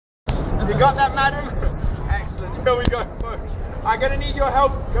You got that, madam? Excellent. Here we go, folks. I'm gonna need your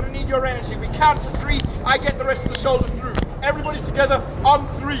help. Gonna need your energy. We count to 3. I get the rest of the shoulders through. Everybody together on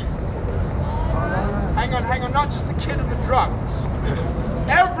 3. Hang on, hang on. Not just the kid and the drums.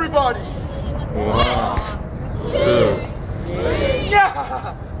 Everybody. 1, 2, 3.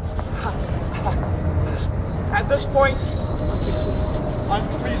 Yeah. At this point, I'm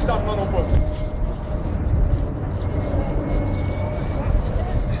pleased I'm not a woman.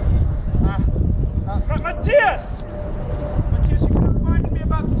 Matthias! Matthias, you could have reminded me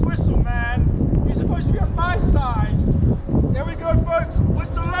about the whistle, man. You're supposed to be on my side. There we go, folks.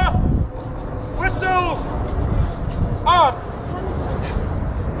 Whistle up. Whistle on.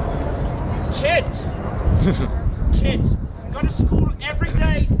 Kids. Kids. Go to school every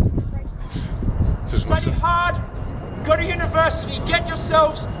day. Study hard. Go to university. Get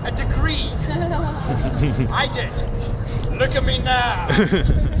yourselves a degree. I did. Look at me now.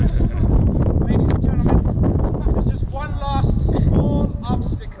 One last small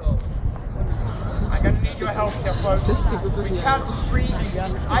obstacle. I'm going to need your help here, folks. We count to 3.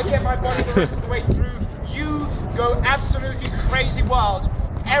 I get my body the rest of the way through. You go absolutely crazy wild.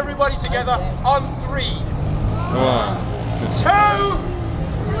 Everybody together on 3. 1,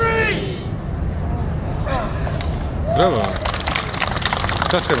 2, 3. Brawo.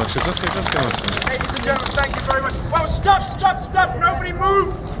 Klaskaj, Maksiu, klaskaj, Maksiu. Ladies and gentlemen, thank you very much. Well, stop, stop, stop. Nobody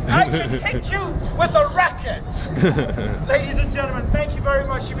move. I can hit you with a racket. Ladies and gentlemen, thank you very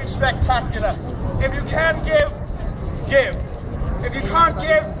much. You've been spectacular. If you can give, give. If you can't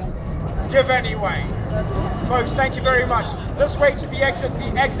give anyway. Folks, thank you very much. Let's wait to the exit.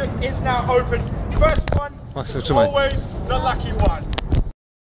 The exit is now open. First one, Maksiu, trzymaj. always the lucky one.